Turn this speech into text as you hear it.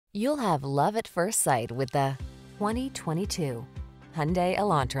You'll have love at first sight with the 2022 Hyundai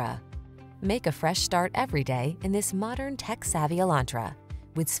Elantra. Make a fresh start every day in this modern tech-savvy Elantra.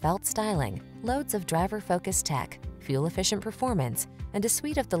 With svelte styling, loads of driver-focused tech, fuel-efficient performance, and a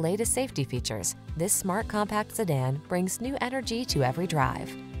suite of the latest safety features, this smart compact sedan brings new energy to every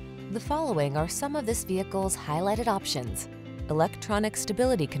drive. The following are some of this vehicle's highlighted options: electronic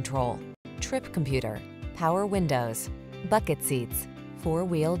stability control, trip computer, power windows, bucket seats,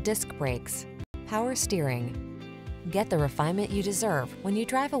 four-wheel disc brakes, power steering. Get the refinement you deserve when you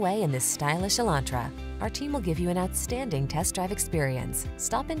drive away in this stylish Elantra. Our team will give you an outstanding test drive experience.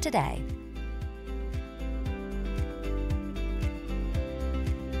 Stop in today.